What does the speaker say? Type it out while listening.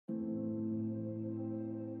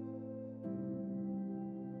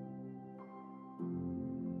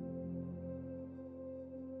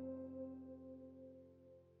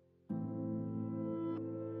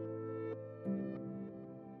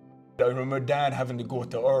I remember Dad having to go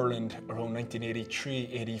to Ireland around 1983,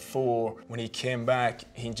 84. When he came back,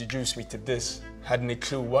 he introduced me to this. Hadn't a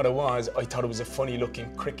clue what it was. I thought it was a funny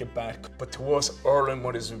looking cricket bat. But to us, Ireland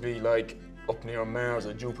would be like up near Mars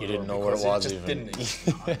or Jupiter. You didn't know where it was just even.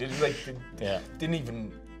 Didn't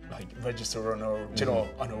even like register on our, you know,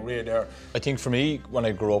 on our radar. I think for me, when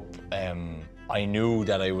I grew up, I knew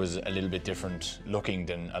that I was a little bit different looking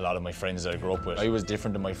than a lot of my friends that I grew up with. I was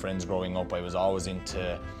different than my friends growing up. I was always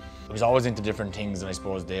into different things than I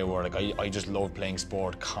suppose they were. Like I just loved playing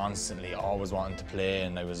sport constantly, always wanting to play,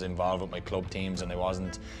 and I was involved with my club teams, and I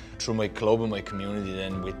wasn't through my club and my community.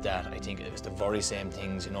 Then with that, I think it was the very same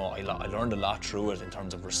things. You know, I learned a lot through it in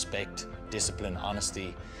terms of respect, discipline,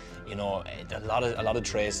 honesty. You know, a lot of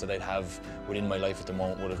traits that I'd have within my life at the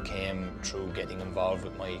moment would have came through getting involved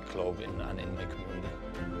with my club and in my community.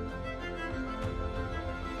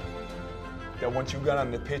 That once you got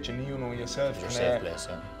on the pitch and you know yourself, It's your safe place,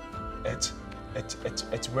 yeah.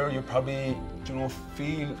 It's where you probably, you know,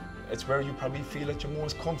 feel. It's where you probably feel that you're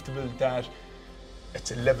most comfortable. That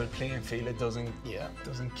it's a level playing field. It doesn't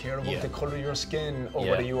care about the colour of your skin, or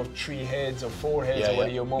whether you have 3 heads or 4 heads, or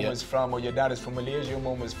whether your mum is from, or your dad is from Malaysia, your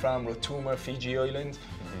mum is from Rotuma, Fiji Islands.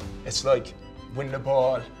 It's like, win the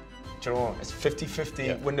ball, you know, it's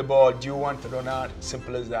 50-50, win the ball, do you want it or not?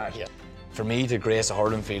 Simple as that. Yeah. For me to grace a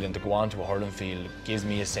hurling field and to go onto a hurling field gives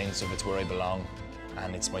me a sense of it's where I belong,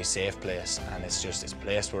 and it's my safe place, and it's a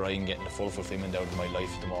place where I can get the full fulfillment out of my life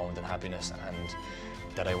at the moment and happiness, and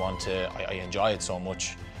that I enjoy it so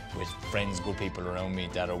much with friends, good people around me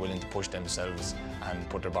that are willing to push themselves and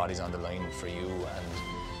put their bodies on the line for you. And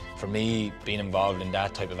for me, being involved in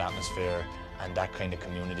that type of atmosphere and that kind of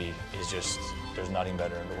community is just, there's nothing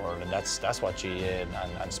better in the world, and that's what GAA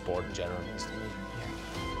and sport in general means to me. Yeah.